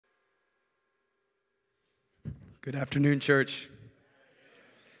Good afternoon, church.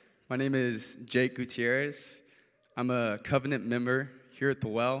 My name is Jake Gutierrez. I'm a covenant member here at the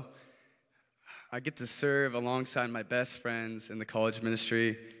Well. I get to serve alongside my best friends in the college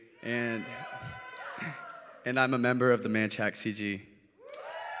ministry, and I'm a member of the Manchac CG.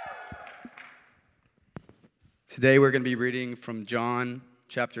 Today we're going to be reading from John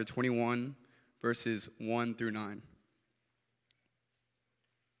chapter 21, verses 1 through 9.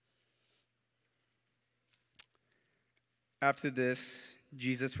 After this,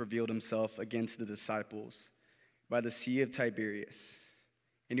 Jesus revealed himself again to the disciples by the Sea of Tiberias,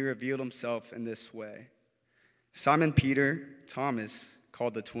 and he revealed himself in this way. Simon Peter, Thomas,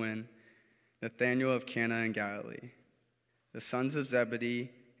 called the twin, Nathanael of Cana in Galilee, the sons of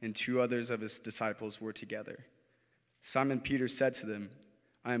Zebedee, and two others of his disciples were together. Simon Peter said to them,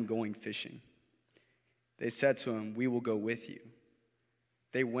 "I am going fishing." They said to him, "We will go with you."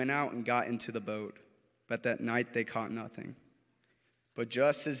 They went out and got into the boat, but that night they caught nothing. But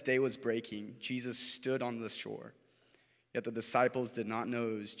just as day was breaking, Jesus stood on the shore. Yet the disciples did not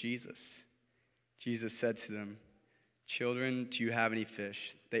know it was Jesus. Jesus said to them, "Children, do you have any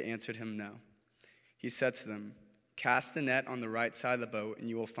fish?" They answered him, "No." He said to them, "Cast the net on the right side of the boat, and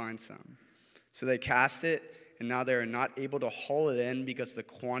you will find some." So they cast it, and now they are not able to haul it in because of the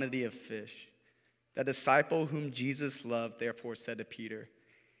quantity of fish. The disciple whom Jesus loved therefore said to Peter,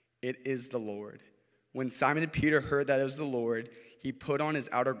 "It is the Lord." When Simon Peter heard that it was the Lord, he put on his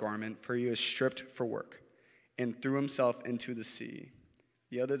outer garment, for he was stripped for work, and threw himself into the sea.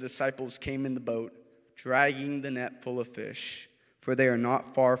 The other disciples came in the boat, dragging the net full of fish, for they are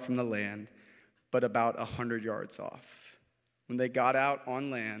not far from the land, but about 100 yards off. When they got out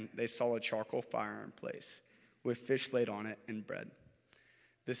on land, they saw a charcoal fire in place, with fish laid on it and bread.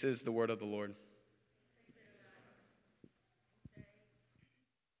 This is the word of the Lord.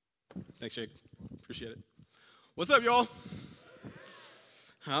 Thanks, Jake. Appreciate it. What's up, y'all?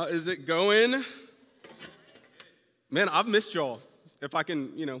 How is it going? Man, I've missed y'all. If I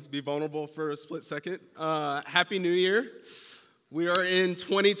can, be vulnerable for a split second. Happy New Year. We are in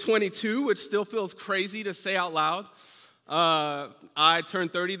 2022, which still feels crazy to say out loud. I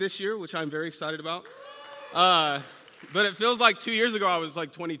turned 30 this year, which I'm very excited about. But it feels like 2 years ago I was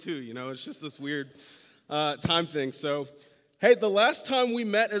like 22, It's just this weird time thing. So, hey, the last time we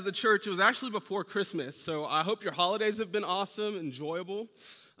met as a church, it was actually before Christmas, so I hope your holidays have been awesome, enjoyable,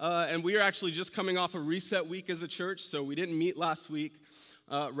 and we are actually just coming off a reset week as a church, so we didn't meet last week,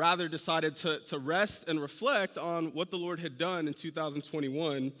 rather decided to rest and reflect on what the Lord had done in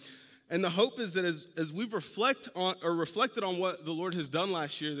 2021, and the hope is that as we've reflected on what the Lord has done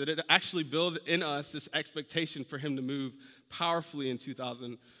last year, that it actually build in us this expectation for him to move powerfully in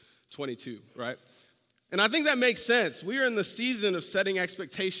 2022, right? And I think that makes sense. We are in the season of setting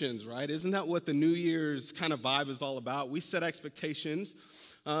expectations, right? Isn't that what the New Year's kind of vibe is all about? We set expectations,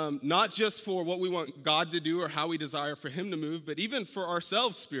 not just for what we want God to do or how we desire for him to move, but even for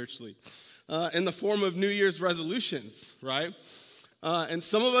ourselves spiritually, in the form of New Year's resolutions, right? And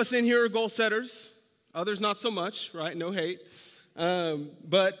some of us in here are goal setters, others not so much, right? No hate.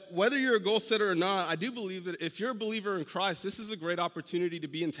 But whether you're a goal setter or not, I do believe that if you're a believer in Christ, this is a great opportunity to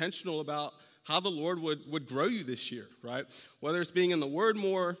be intentional about how the Lord would grow you this year, right? Whether it's being in the Word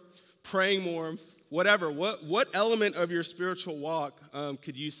more, praying more, whatever. What element of your spiritual walk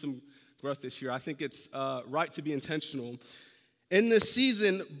could use some growth this year? I think it's right to be intentional in this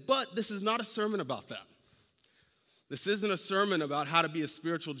season, but this is not a sermon about that. This isn't a sermon about how to be a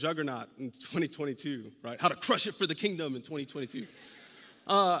spiritual juggernaut in 2022, right? How to crush it for the kingdom in 2022.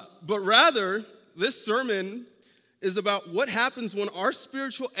 But rather, this sermon is about what happens when our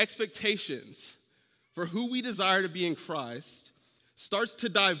spiritual expectations for who we desire to be in Christ starts to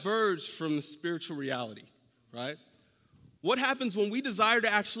diverge from the spiritual reality, right? What happens when we desire to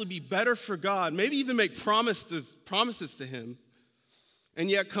actually be better for God, maybe even make promises to him, and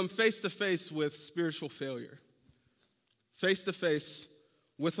yet come face to face with spiritual failure, face to face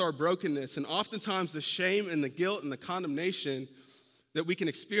with our brokenness, and oftentimes the shame and the guilt and the condemnation that we can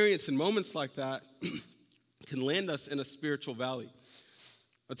experience in moments like that can land us in a spiritual valley,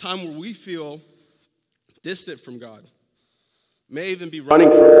 a time where we feel distant from God, may even be running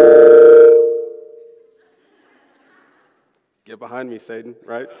from God. Get behind me, Satan,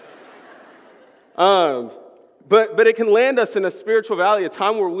 right? But it can land us in a spiritual valley, a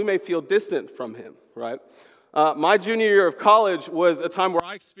time where we may feel distant from him, right? My junior year of college was a time where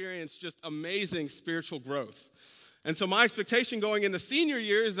I experienced just amazing spiritual growth. And so my expectation going into senior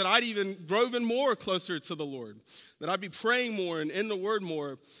year is that I'd even grow even more closer to the Lord, that I'd be praying more and in the Word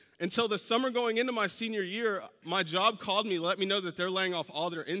more. Until the summer going into my senior year, my job called me, let me know that they're laying off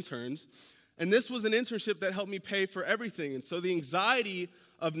all their interns. And this was an internship that helped me pay for everything. And so the anxiety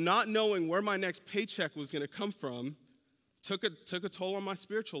of not knowing where my next paycheck was going to come from took a toll on my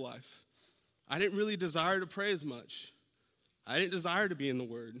spiritual life. I didn't really desire to pray as much. I didn't desire to be in the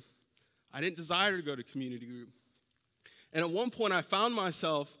Word. I didn't desire to go to community group. And at one point, I found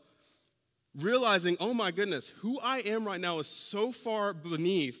myself realizing, oh my goodness, who I am right now is so far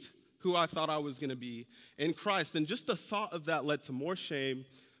beneath who I thought I was going to be in Christ. And just the thought of that led to more shame,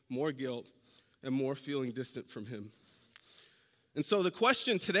 more guilt, and more feeling distant from Him. And so the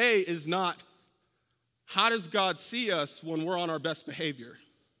question today is not, how does God see us when we're on our best behavior?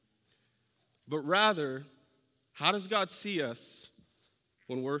 But rather, how does God see us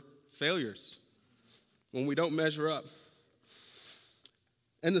when we're failures, when we don't measure up?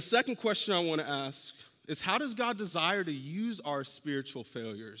 And the second question I want to ask is, how does God desire to use our spiritual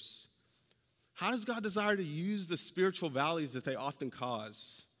failures? How does God desire to use the spiritual valleys that they often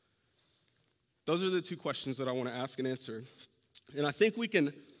cause? Those are the two questions that I want to ask and answer. And I think we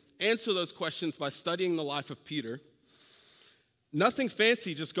can answer those questions by studying the life of Peter. Nothing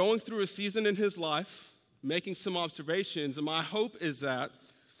fancy, just going through a season in his life, making some observations. And my hope is that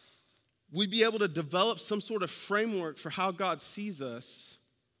we'd be able to develop some sort of framework for how God sees us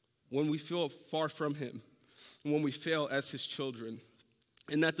when we feel far from Him, and when we fail as His children.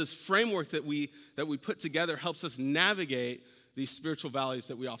 And that this framework that we put together helps us navigate these spiritual valleys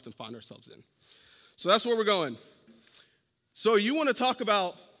that we often find ourselves in. So that's where we're going. So you want to talk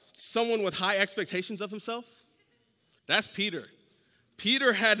about someone with high expectations of himself? That's Peter.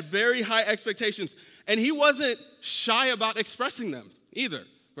 Peter had very high expectations, and he wasn't shy about expressing them either,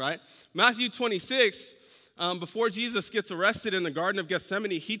 right? Matthew 26, before Jesus gets arrested in the Garden of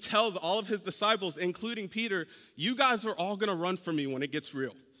Gethsemane, he tells all of his disciples, including Peter, you guys are all going to run from me when it gets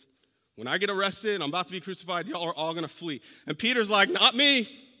real. When I get arrested and I'm about to be crucified, y'all are all going to flee. And Peter's like, not me.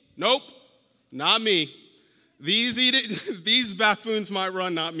 Nope, not me. These buffoons might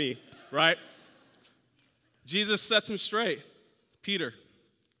run, not me, right? Jesus sets him straight. Peter,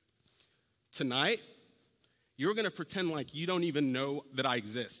 tonight, you're going to pretend like you don't even know that I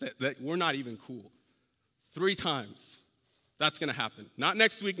exist, that we're not even cool. 3 times. That's going to happen. Not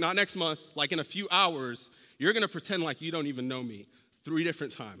next week, not next month, like in a few hours, you're going to pretend like you don't even know me 3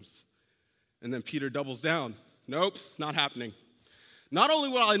 different times. And then Peter doubles down. Nope, not happening. Not only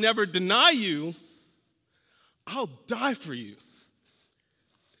will I never deny you, I'll die for you.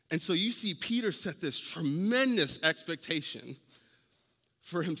 And so you see Peter set this tremendous expectation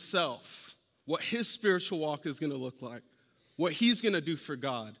for himself, what his spiritual walk is going to look like, what he's going to do for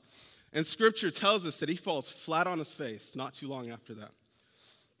God. And Scripture tells us that he falls flat on his face not too long after that.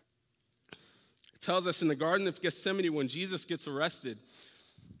 It tells us in the Garden of Gethsemane when Jesus gets arrested,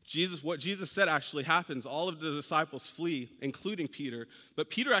 what Jesus said actually happens. All of the disciples flee, including Peter, but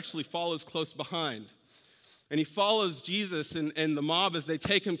Peter actually follows close behind. And he follows Jesus and the mob as they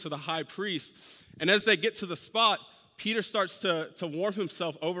take him to the high priest. And as they get to the spot, Peter starts to warm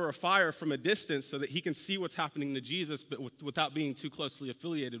himself over a fire from a distance so that he can see what's happening to Jesus, but without being too closely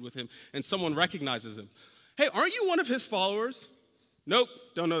affiliated with him. And someone recognizes him. Hey, aren't you one of his followers? Nope,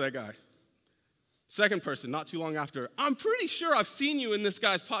 don't know that guy. Second person, not too long after, I'm pretty sure I've seen you in this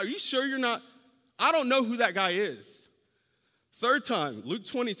guy's pot. Are you sure you're not? I don't know who that guy is. Third time, Luke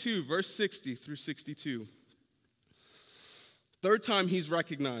 22, verse 60 through 62. Third time he's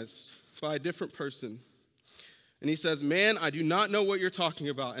recognized by a different person. And he says, man, I do not know what you're talking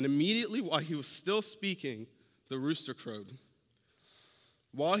about. And immediately while he was still speaking, the rooster crowed.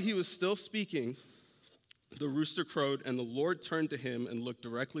 While he was still speaking, the rooster crowed, and the Lord turned to him and looked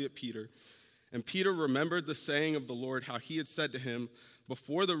directly at Peter. And Peter remembered the saying of the Lord, how he had said to him,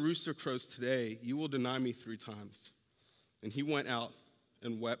 before the rooster crows today, you will deny me 3 times. And he went out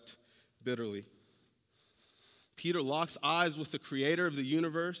and wept bitterly. Peter locks eyes with the creator of the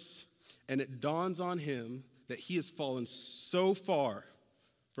universe, and it dawns on him that he has fallen so far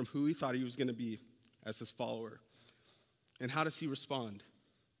from who he thought he was going to be as his follower. And how does he respond?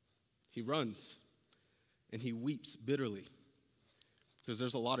 He runs, and he weeps bitterly, because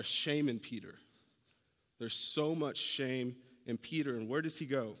there's a lot of shame in Peter. There's so much shame in Peter, and where does he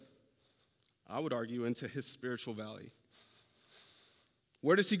go? I would argue into his spiritual valley.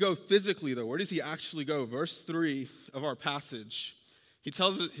 Where does he go physically, though? Where does he actually go? Verse 3 of our passage, he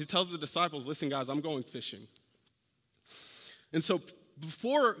tells the disciples, listen, guys, I'm going fishing. And so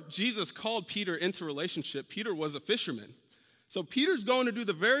before Jesus called Peter into relationship, Peter was a fisherman. So Peter's going to do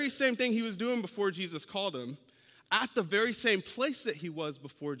the very same thing he was doing before Jesus called him, at the very same place that he was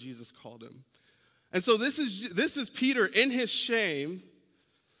before Jesus called him. And so this is Peter in his shame,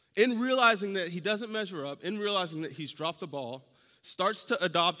 in realizing that he doesn't measure up, in realizing that he's dropped the ball, starts to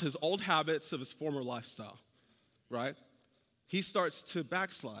adopt his old habits of his former lifestyle, right? He starts to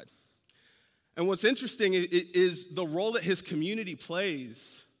backslide. And what's interesting is the role that his community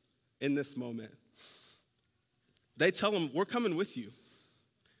plays in this moment. They tell him, we're coming with you.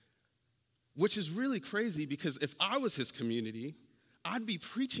 Which is really crazy because if I was his community, I'd be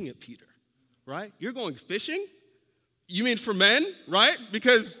preaching at Peter, right? You're going fishing? You mean for men, right?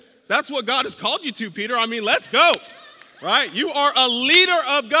 Because that's what God has called you to, Peter. I mean, let's go, right? You are a leader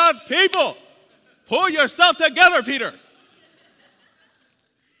of God's people. Pull yourself together, Peter.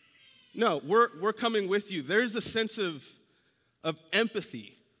 No, we're coming with you. There's a sense of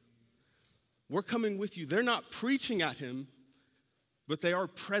empathy. We're coming with you. They're not preaching at him, but they are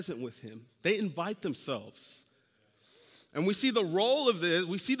present with him. They invite themselves. And we see the role of this,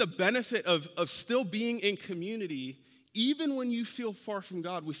 we see the benefit of still being in community, even when you feel far from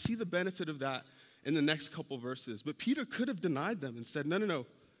God. We see the benefit of that in the next couple verses. But Peter could have denied them and said, no.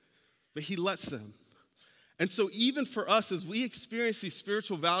 But he lets them. And so even for us, as we experience these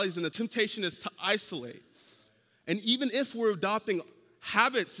spiritual valleys, and the temptation is to isolate, and even if we're adopting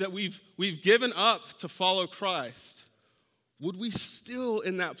habits that we've given up to follow Christ, would we still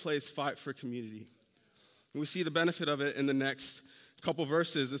in that place fight for community? And we see the benefit of it in the next couple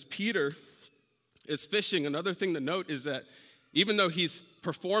verses. As Peter is fishing, another thing to note is that even though he's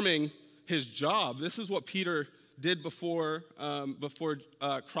performing his job, this is what Peter did before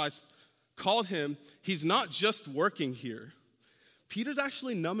Christ called him. He's not just working here. Peter's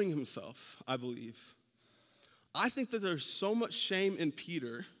actually numbing himself, I believe. I think that there's so much shame in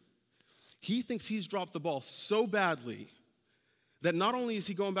Peter. He thinks he's dropped the ball so badly that not only is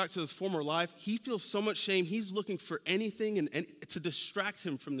he going back to his former life, he feels so much shame, he's looking for anything and to distract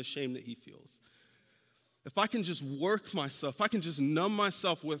him from the shame that he feels. If I can just work myself, if I can just numb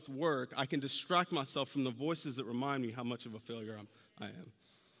myself with work, I can distract myself from the voices that remind me how much of a failure I am.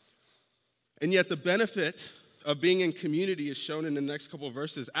 And yet the benefit of being in community is shown in the next couple of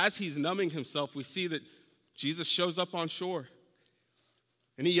verses. As he's numbing himself, we see that Jesus shows up on shore.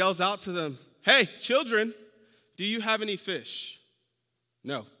 And he yells out to them, "Hey, children, do you have any fish?"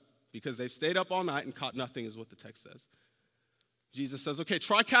 No, because they've stayed up all night and caught nothing is what the text says. Jesus says, okay,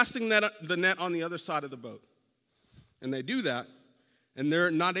 try casting the net on the other side of the boat. And they do that, and they're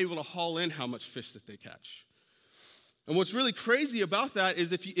not able to haul in how much fish that they catch. And what's really crazy about that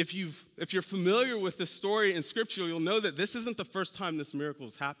is if you're familiar with this story in Scripture, you'll know that this isn't the first time this miracle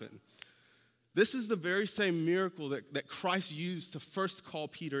has happened. This is the very same miracle that Christ used to first call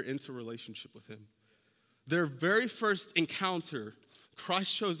Peter into relationship with him. Their very first encounter,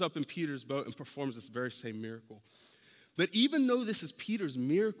 Christ shows up in Peter's boat and performs this very same miracle. But even though this is Peter's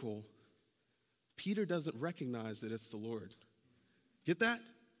miracle, Peter doesn't recognize that it's the Lord. Get that?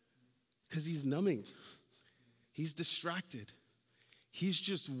 Because he's numbing. He's distracted. He's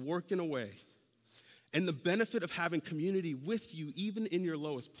just working away. And the benefit of having community with you, even in your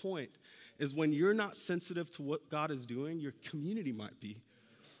lowest point, is when you're not sensitive to what God is doing, your community might be.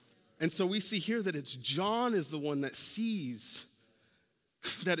 And so we see here that it's John is the one that sees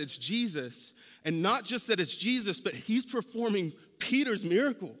that it's Jesus. And not just that it's Jesus, but he's performing Peter's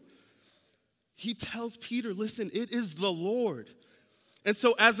miracle. He tells Peter, listen, it is the Lord. And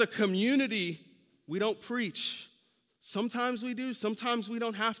so as a community, we don't preach. Sometimes we do, sometimes we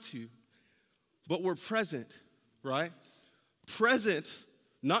don't have to. But we're present, right? Present,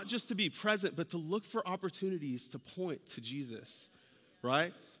 not just to be present, but to look for opportunities to point to Jesus,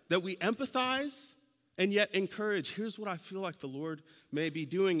 right? That we empathize and yet encourage. Here's what I feel like the Lord may be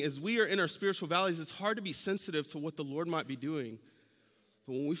doing. As we are in our spiritual valleys, it's hard to be sensitive to what the Lord might be doing.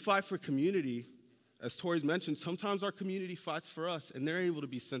 But when we fight for community, as Tori's mentioned, sometimes our community fights for us, and they're able to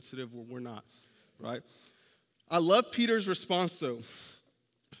be sensitive where we're not, right? I love Peter's response, though.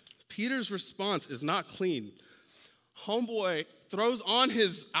 Peter's response is not clean. Homeboy throws on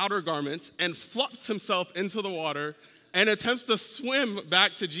his outer garments and flops himself into the water and attempts to swim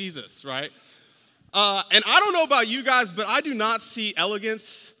back to Jesus, right? And I don't know about you guys, but I do not see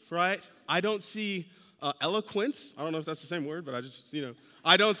elegance, right? I don't see eloquence. I don't know if that's the same word, but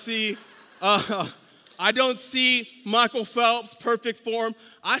I don't see Michael Phelps' perfect form.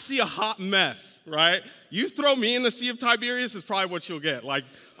 I see a hot mess, right? You throw me in the Sea of Tiberias is probably what you'll get, like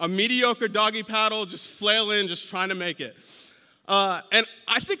a mediocre doggy paddle, just flailing, just trying to make it. And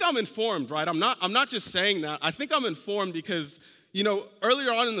I think I'm informed, right? I'm not just saying that. I think I'm informed because,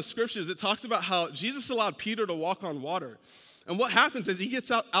 earlier on in the scriptures, it talks about how Jesus allowed Peter to walk on water. And what happens is he gets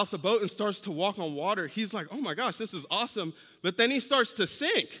out the boat and starts to walk on water. He's like, oh my gosh, this is awesome. But then he starts to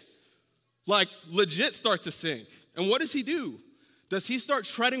sink, like legit start to sink. And what does he do? Does he start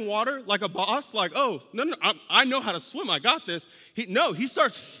treading water like a boss? Like, oh, no, I know how to swim. I got this. He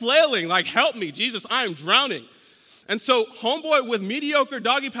starts flailing like, help me, Jesus, I am drowning. And so homeboy with mediocre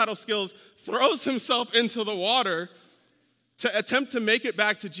doggy paddle skills throws himself into the water to attempt to make it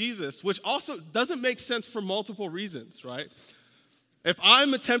back to Jesus, which also doesn't make sense for multiple reasons, right? If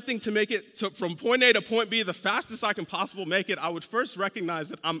I'm attempting to make it from point A to point B the fastest I can possibly make it, I would first recognize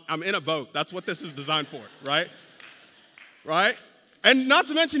that I'm in a boat. That's what this is designed for, right? Right? And not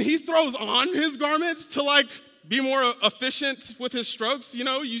to mention, he throws on his garments to like be more efficient with his strokes. You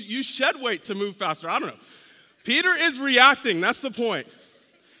know, you shed weight to move faster. I don't know. Peter is reacting. That's the point.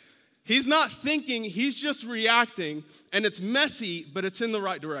 He's not thinking, he's just reacting, and it's messy, but it's in the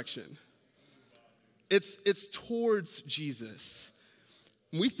right direction. It's towards Jesus.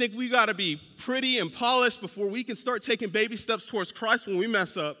 We think we got to be pretty and polished before we can start taking baby steps towards Christ when we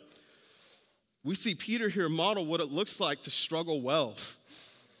mess up. We see Peter here model what it looks like to struggle well.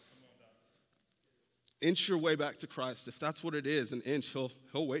 Inch your way back to Christ. If that's what it is, an inch, he'll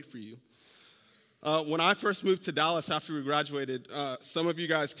wait for you. When I first moved to Dallas after we graduated, some of you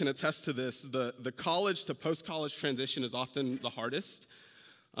guys can attest to this. The college to post-college transition is often the hardest.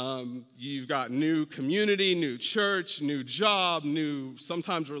 You've got new community, new church, new job, new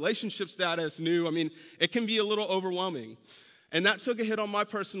sometimes relationship status, it can be a little overwhelming. And that took a hit on my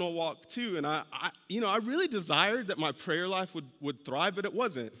personal walk too. And I really desired that my prayer life would thrive, but it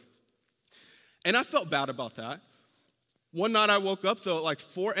wasn't. And I felt bad about that. One night I woke up though at like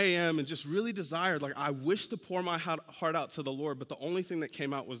 4 a.m. and just really desired, like I wish to pour my heart out to the Lord, but the only thing that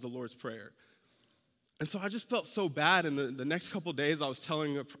came out was the Lord's Prayer. And so I just felt so bad. And the next couple of days I was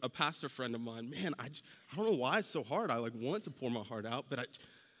telling a pastor friend of mine, man, I don't know why it's so hard. I like want to pour my heart out, but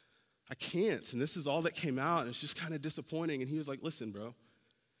I can't, and this is all that came out, and it's just kind of disappointing. And he was like, listen, bro,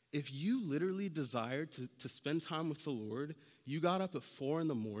 if you literally desired to spend time with the Lord, you got up at 4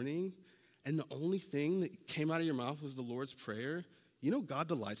 a.m, and the only thing that came out of your mouth was the Lord's Prayer, you know God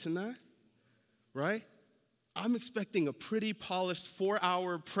delights in that, right? I'm expecting a pretty polished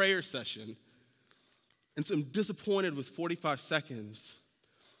 4-hour prayer session, and so I'm disappointed with 45 seconds.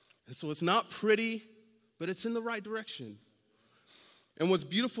 And so it's not pretty, but it's in the right direction. And what's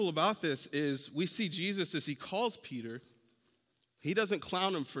beautiful about this is we see Jesus as he calls Peter. He doesn't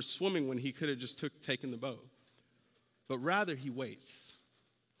clown him for swimming when he could have just taken the boat. But rather, he waits.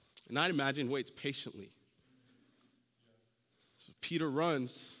 And I'd imagine waits patiently. So Peter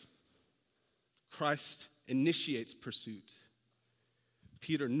runs. Christ initiates pursuit.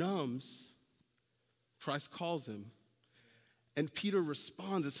 Peter numbs. Christ calls him. And Peter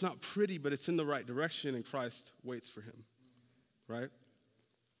responds. It's not pretty, but it's in the right direction, and Christ waits for him. Right?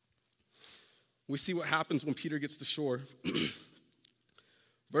 We see what happens when Peter gets to shore.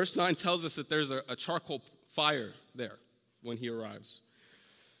 Verse 9 tells us that there's a charcoal fire there when he arrives.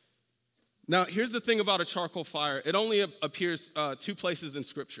 Now, here's the thing about a charcoal fire. It only appears 2 places in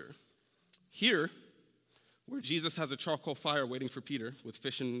Scripture. Here, where Jesus has a charcoal fire waiting for Peter with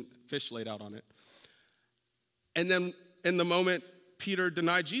fish laid out on it. And then in the moment, Peter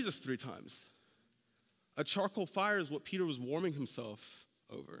denied Jesus 3 times. A charcoal fire is what Peter was warming himself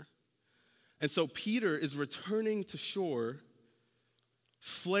over. And so Peter is returning to shore,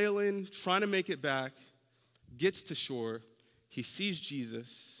 flailing, trying to make it back, gets to shore, he sees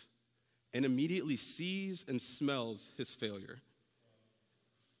Jesus, and immediately sees and smells his failure.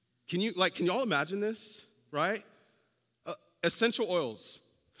 Can y'all imagine this, right? Essential oils,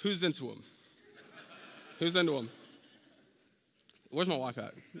 who's into them? Who's into them? Where's my wife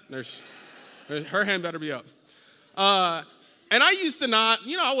at? Her hand better be up. And I used to not,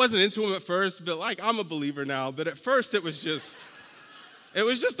 I wasn't into them at first, but I'm a believer now. But at first it was just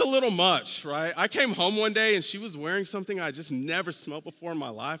a little much, right? I came home one day and she was wearing something I just never smelled before in my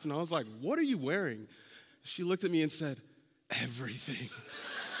life. And I was like, what are you wearing? She looked at me and said, everything.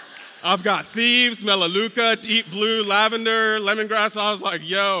 I've got Thieves, Melaleuca, Deep Blue, Lavender, Lemongrass. I was like,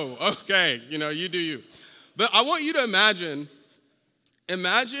 yo, okay, you do you. But I want you to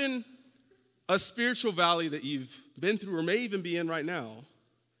imagine a spiritual valley that you've been through or may even be in right now,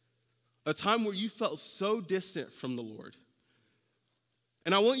 a time where you felt so distant from the Lord.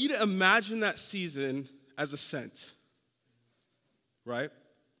 And I want you to imagine that season as a scent, right?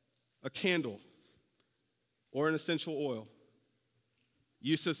 A candle or an essential oil.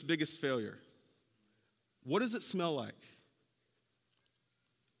 Yusuf's biggest failure. What does it smell like?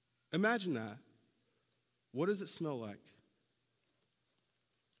 Imagine that. What does it smell like?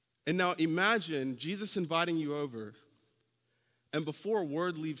 And now imagine Jesus inviting you over, and before a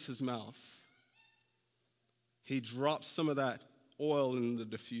word leaves his mouth, he drops some of that oil in the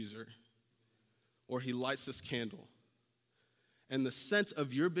diffuser, or he lights this candle. and the sense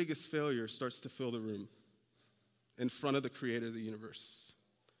of your biggest failure starts to fill the room in front of the creator of the universe.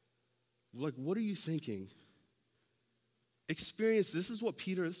 Like, what are you thinking? This is what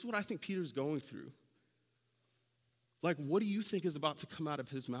I think Peter's going through. Like, what do you think is about to come out of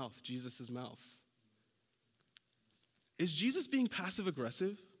his mouth, Jesus' mouth? Is Jesus being passive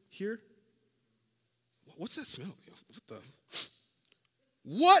aggressive here? What's that smell?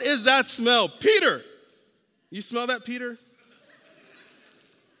 What is that smell? Peter! You smell that, Peter?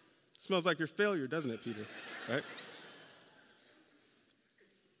 Smells like your failure, doesn't it, Peter? Right?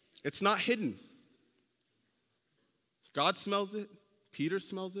 It's not hidden. God smells it. Peter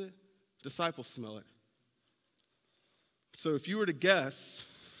smells it. Disciples smell it. So if you were to guess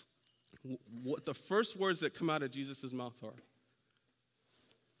what the first words that come out of Jesus' mouth are,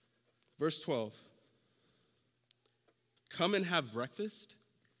 verse 12, come and have breakfast?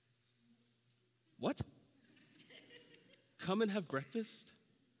 What? Come and have breakfast?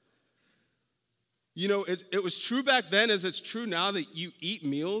 You know, it was true back then as it's true now that you eat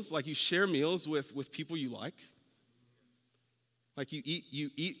meals, like you share meals with people you like. Like you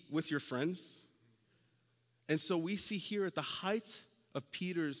eat with your friends. And so we see here at the height of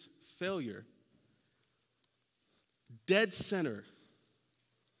Peter's failure, dead center,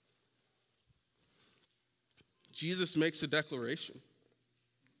 Jesus makes a declaration.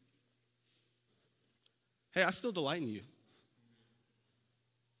 Hey, I still delight in you.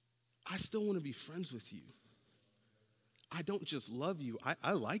 I still want to be friends with you. I don't just love you,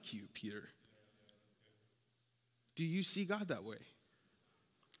 I like you, Peter. Do you see God that way?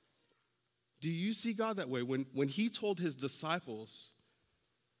 Do you see God that way? When he told his disciples,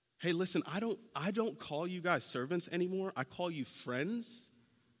 hey, listen, I don't call you guys servants anymore. I call you friends.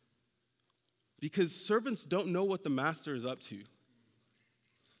 Because servants don't know what the master is up to.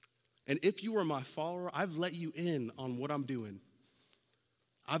 And if you are my follower, I've let you in on what I'm doing.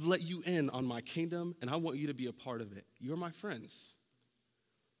 I've let you in on my kingdom, and I want you to be a part of it. You're my friends.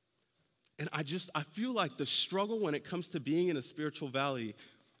 And I feel like the struggle when it comes to being in a spiritual valley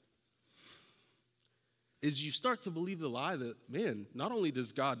is you start to believe the lie that, man, not only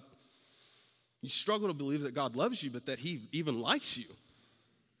does God, you struggle to believe that God loves you, but that he even likes you.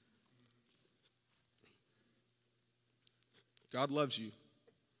 God loves you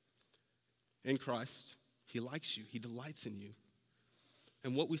in Christ. He likes you. He delights in you.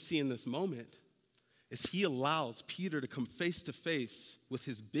 And what we see in this moment is he allows Peter to come face to face with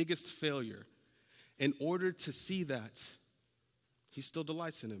his biggest failure in order to see that he still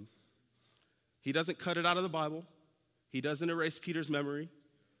delights in him. He doesn't cut it out of the Bible. He doesn't erase Peter's memory.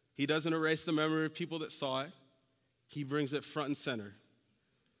 He doesn't erase the memory of people that saw it. He brings it front and center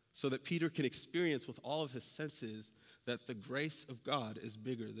so that Peter can experience with all of his senses that the grace of God is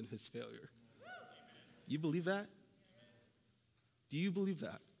bigger than his failure. You believe that? Do you believe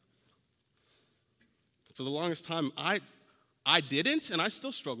that? For the longest time, I didn't, and I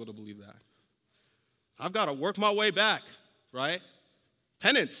still struggle to believe that. I've got to work my way back, right?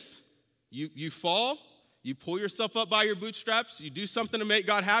 Penance. You fall, you pull yourself up by your bootstraps, you do something to make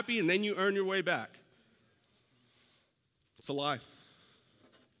God happy, and then you earn your way back. It's a lie.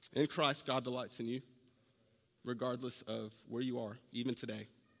 In Christ, God delights in you, regardless of where you are, even today.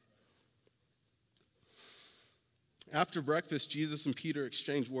 After breakfast, Jesus and Peter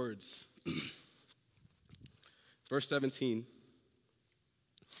exchange words. Verse 17.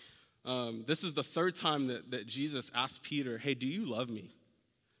 This is the third time that Jesus asked Peter, hey, do you love me?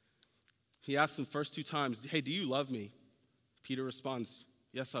 He asked him first two times, hey, do you love me? Peter responds,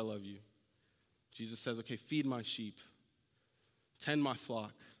 yes, I love you. Jesus says, okay, feed my sheep, tend my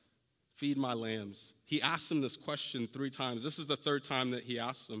flock, feed my lambs. He asked him this question 3 times. This is the third time that he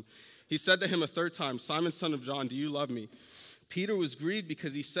asked him. He said to him a third time, Simon, son of John, do you love me? Peter was grieved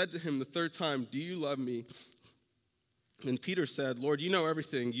because he said to him the third time, do you love me? And Peter said, Lord, you know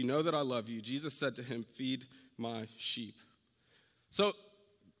everything. You know that I love you. Jesus said to him, feed my sheep. So,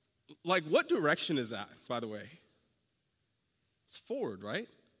 like, what direction is that, by the way? It's forward, right?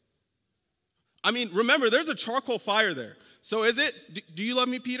 I mean, remember, there's a charcoal fire there. So is it, do you love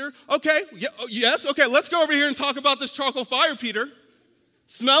me, Peter? Okay, yes, okay, let's go over here and talk about this charcoal fire, Peter.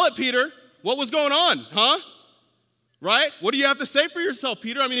 Smell it, Peter. What was going on, huh? Right? What do you have to say for yourself,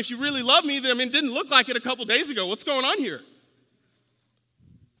 Peter? I mean, if you really love me, then, it didn't look like it a couple days ago. What's going on here?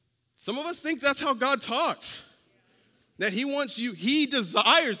 Some of us think that's how God talks. That he wants you, he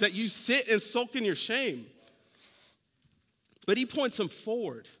desires that you sit and sulk in your shame. But he points him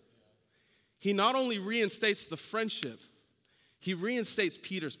forward. He not only reinstates the friendship, he reinstates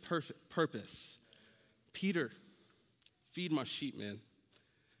Peter's purpose. Peter, feed my sheep, man.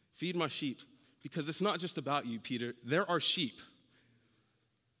 Feed my sheep. Because it's not just about you, Peter. There are sheep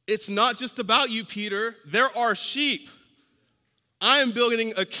It's not just about you, Peter. There are sheep. I am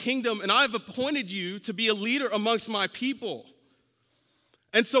building a kingdom, and I've appointed you to be a leader amongst my people.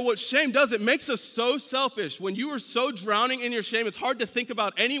 And so what shame does, it makes us so selfish. When you are so drowning in your shame, it's hard to think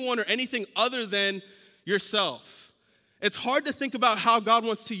about anyone or anything other than yourself. It's hard to think about how God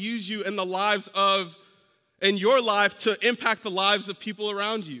wants to use you in your life to impact the lives of people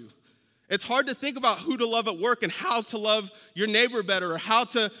around you. It's hard to think about who to love at work and how to love your neighbor better, or how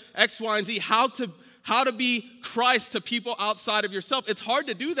to X, Y, and Z, how to be Christ to people outside of yourself. It's hard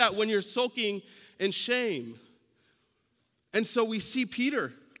to do that when you're sulking in shame. And so we see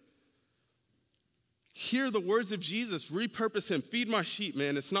Peter hear the words of Jesus, repurpose him, feed my sheep,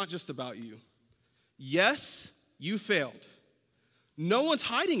 man. It's not just about you. Yes, you failed. No one's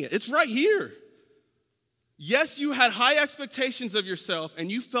hiding it. It's right here. Yes, you had high expectations of yourself and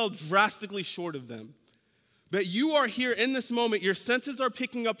you fell drastically short of them. But you are here in this moment. Your senses are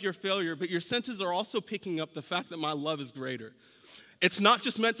picking up your failure, but your senses are also picking up the fact that my love is greater. It's not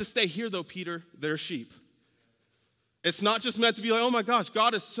just meant to stay here, though, Peter. They're sheep. It's not just meant to be like, oh my gosh,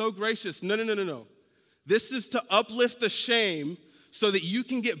 God is so gracious. No. This is to uplift the shame so that you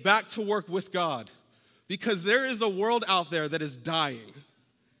can get back to work with God. Because there is a world out there that is dying.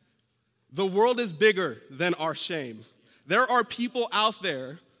 The world is bigger than our shame. There are people out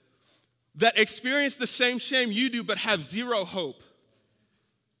there that experience the same shame you do but have zero hope.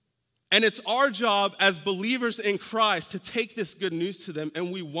 And it's our job as believers in Christ to take this good news to them,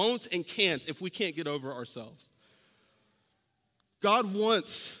 and we won't and can't if we can't get over ourselves. God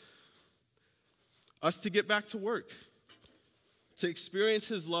wants us to get back to work, to experience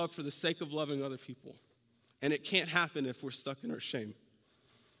his love for the sake of loving other people. And it can't happen if we're stuck in our shame.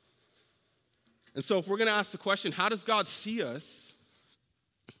 And so if we're going to ask the question, how does God see us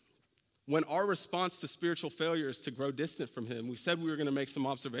when our response to spiritual failure is to grow distant from him? We said we were going to make some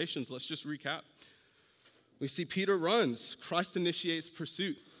observations. Let's just recap. We see Peter runs. Christ initiates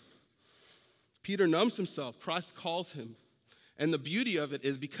pursuit. Peter numbs himself. Christ calls him. And the beauty of it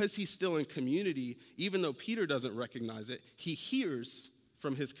is because he's still in community, even though Peter doesn't recognize it, he hears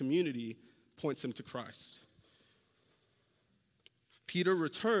from his community, points him to Christ. Peter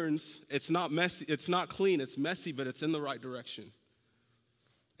returns. It's not messy, it's not clean, it's messy, but it's in the right direction.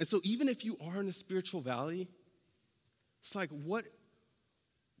 And so even if you are in a spiritual valley, it's like,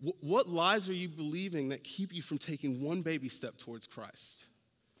 what lies are you believing that keep you from taking one baby step towards Christ?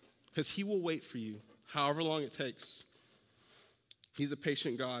 Because he will wait for you, however long it takes. He's a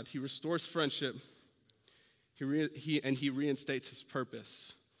patient God. He restores friendship. He reinstates his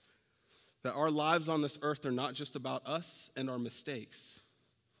purpose. That our lives on this earth are not just about us and our mistakes,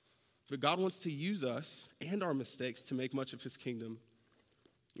 but God wants to use us and our mistakes to make much of his kingdom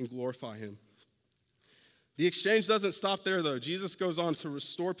and glorify him. The exchange doesn't stop there, though. Jesus goes on to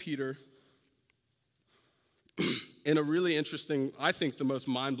restore Peter in a really interesting, I think the most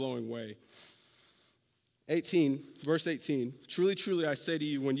mind-blowing way. Verse 18, truly, truly, I say to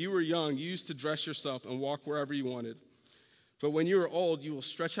you, when you were young, you used to dress yourself and walk wherever you wanted. But when you are old, you will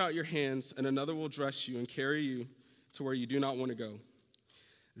stretch out your hands, and another will dress you and carry you to where you do not want to go.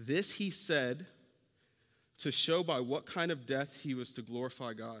 This he said to show by what kind of death he was to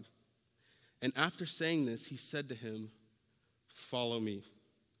glorify God. And after saying this, he said to him, follow me.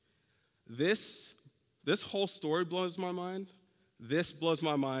 This whole story blows my mind. This blows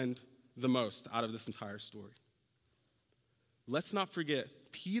my mind the most out of this entire story. Let's not forget,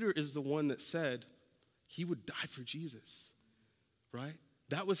 Peter is the one that said he would die for Jesus, right?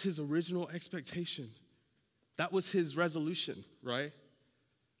 That was his original expectation. That was his resolution, right?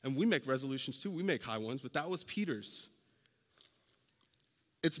 And we make resolutions too. We make high ones, but that was Peter's.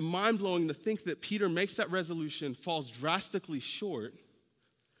 It's mind-blowing to think that Peter makes that resolution, falls drastically short,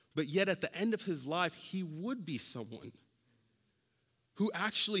 but yet at the end of his life, he would be someone who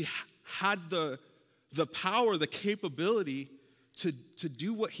actually had the power, the capability to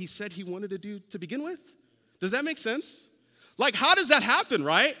do what he said he wanted to do to begin with. Does that make sense? Like, how does that happen,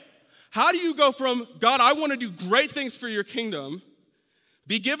 right? How do you go from, God, I want to do great things for your kingdom,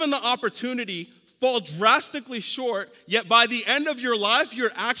 be given the opportunity, fall drastically short, yet by the end of your life,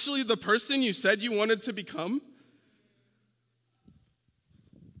 you're actually the person you said you wanted to become?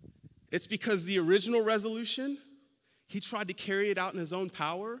 It's because the original resolution, he tried to carry it out in his own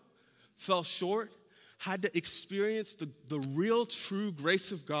power, fell short, had to experience the real, true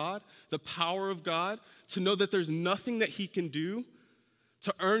grace of God, the power of God, to know that there's nothing that he can do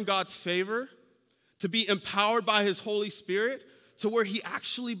to earn God's favor, to be empowered by his Holy Spirit, to where he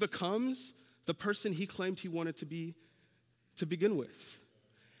actually becomes the person he claimed he wanted to be to begin with.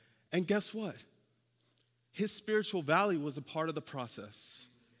 And guess what? His spiritual valley was a part of the process.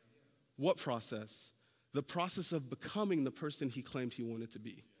 What process? The process of becoming the person he claimed he wanted to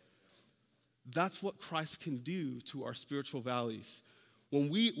be. That's what Christ can do to our spiritual valleys. When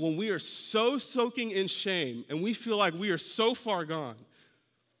we are so soaking in shame and we feel like we are so far gone,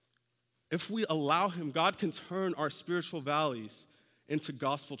 if we allow him, God can turn our spiritual valleys into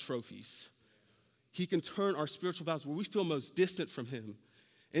gospel trophies. He can turn our spiritual valleys where we feel most distant from him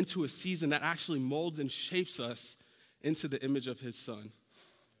into a season that actually molds and shapes us into the image of his son.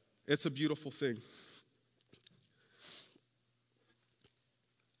 It's a beautiful thing.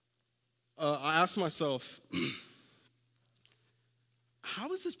 I asked myself,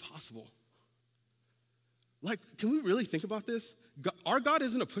 how is this possible? Like, can we really think about this? Our God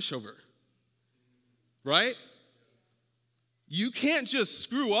isn't a pushover, right? You can't just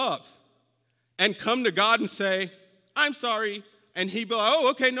screw up and come to God and say, I'm sorry, and he'd be like, oh,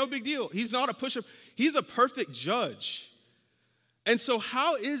 okay, no big deal. He's not a pushover. He's a perfect judge. And so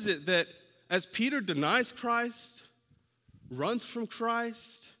how is it that as Peter denies Christ, runs from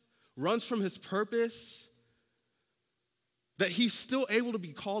Christ, runs from his purpose, that he's still able to be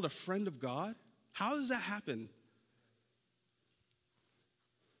called a friend of God? How does that happen?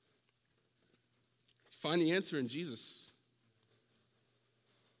 Find the answer in Jesus.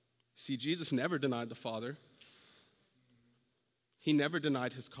 See, Jesus never denied the Father. He never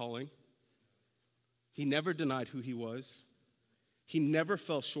denied his calling. He never denied who he was. He never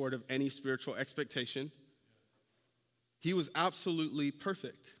fell short of any spiritual expectation. He was absolutely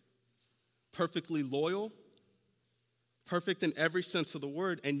perfect, perfectly loyal, perfect in every sense of the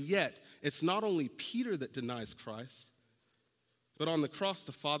word. And yet, it's not only Peter that denies Christ, but on the cross,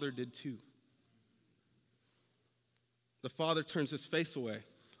 the Father did too. The Father turns his face away.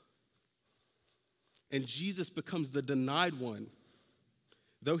 And Jesus becomes the denied one,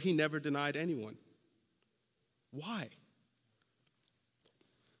 though he never denied anyone. Why?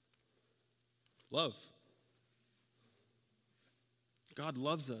 Love. God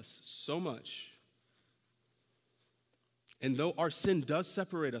loves us so much. And though our sin does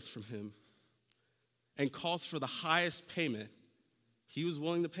separate us from him and calls for the highest payment, he was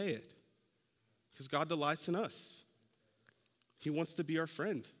willing to pay it because God delights in us. He wants to be our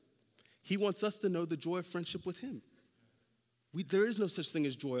friend. He wants us to know the joy of friendship with him. There is no such thing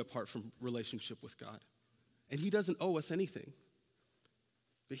as joy apart from relationship with God. And he doesn't owe us anything.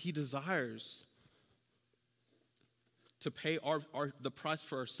 But he desires to pay the price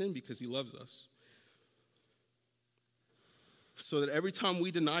for our sin because he loves us. So that every time we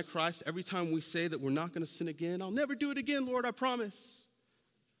deny Christ, every time we say that we're not going to sin again, I'll never do it again, Lord, I promise.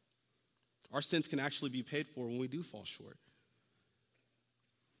 Our sins can actually be paid for when we do fall short.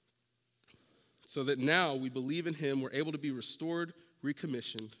 So that now we believe in him, we're able to be restored,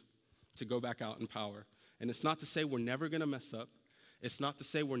 recommissioned to go back out in power. And it's not to say we're never going to mess up. It's not to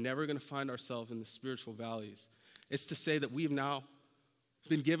say we're never going to find ourselves in the spiritual valleys. It's to say that we have now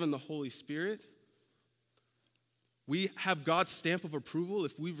been given the Holy Spirit. We have God's stamp of approval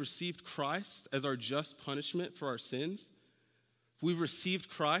if we've received Christ as our just punishment for our sins. If we've received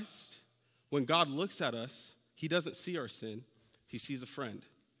Christ, when God looks at us, he doesn't see our sin. He sees a friend.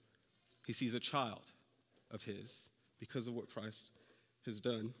 He sees a child of his because of what Christ has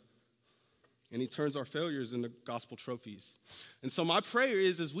done. And he turns our failures into gospel trophies. And so my prayer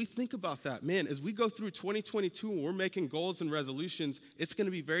is, as we think about that, man, as we go through 2022 and we're making goals and resolutions, it's going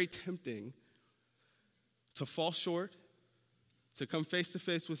to be very tempting to fall short, to come face to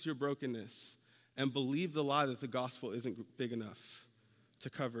face with your brokenness, and believe the lie that the gospel isn't big enough to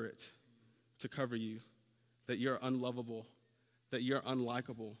cover it, to cover you, that you're unlovable, that you're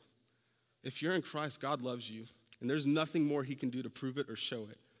unlikable. If you're in Christ, God loves you, and there's nothing more he can do to prove it or show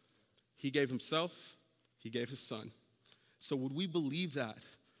it. He gave himself, he gave his son. So would we believe that?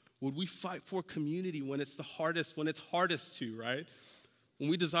 Would we fight for community when it's hardest to, right?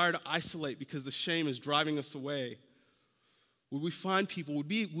 When we desire to isolate because the shame is driving us away? Would we find people? Would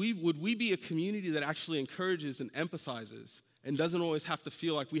we be a community that actually encourages and empathizes and doesn't always have to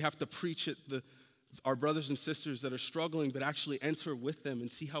feel like we have to preach at our brothers and sisters that are struggling, but actually enter with them and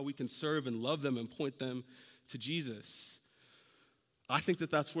see how we can serve and love them and point them to Jesus? I think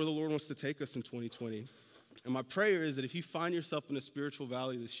that that's where the Lord wants to take us in 2020. And my prayer is that if you find yourself in a spiritual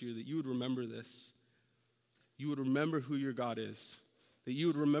valley this year, that you would remember this. You would remember who your God is. That you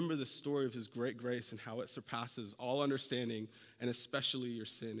would remember the story of his great grace and how it surpasses all understanding, and especially your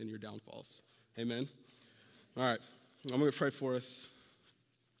sin and your downfalls. Amen? All right, I'm going to pray for us.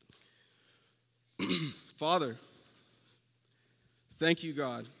 Father, thank you,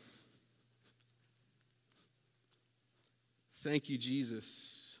 God. Thank you,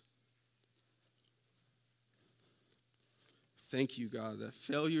 Jesus. Thank you, God, that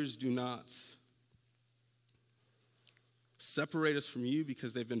failures do not separate us from you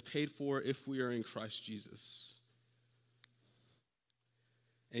because they've been paid for if we are in Christ Jesus.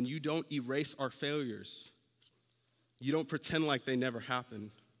 And you don't erase our failures. You don't pretend like they never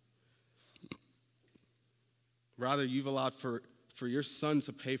happened. Rather, you've allowed for your Son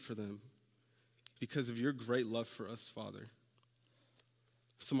to pay for them because of your great love for us, Father.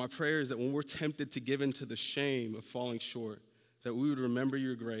 So my prayer is that when we're tempted to give in to the shame of falling short, that we would remember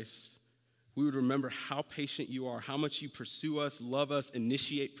your grace. We would remember how patient you are, how much you pursue us, love us,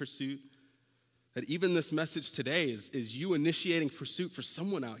 initiate pursuit. That even this message today is you initiating pursuit for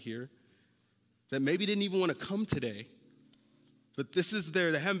someone out here that maybe didn't even want to come today. But this is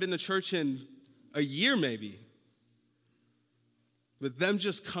they haven't been to church in a year maybe. But them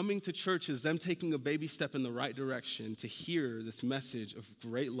just coming to church is them taking a baby step in the right direction to hear this message of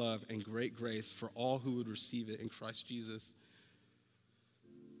great love and great grace for all who would receive it in Christ Jesus.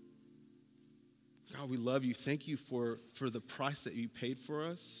 God, we love you. Thank you for the price that you paid for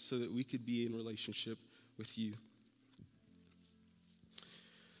us so that we could be in relationship with you.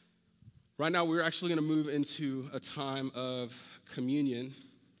 Right now, we're actually going to move into a time of communion.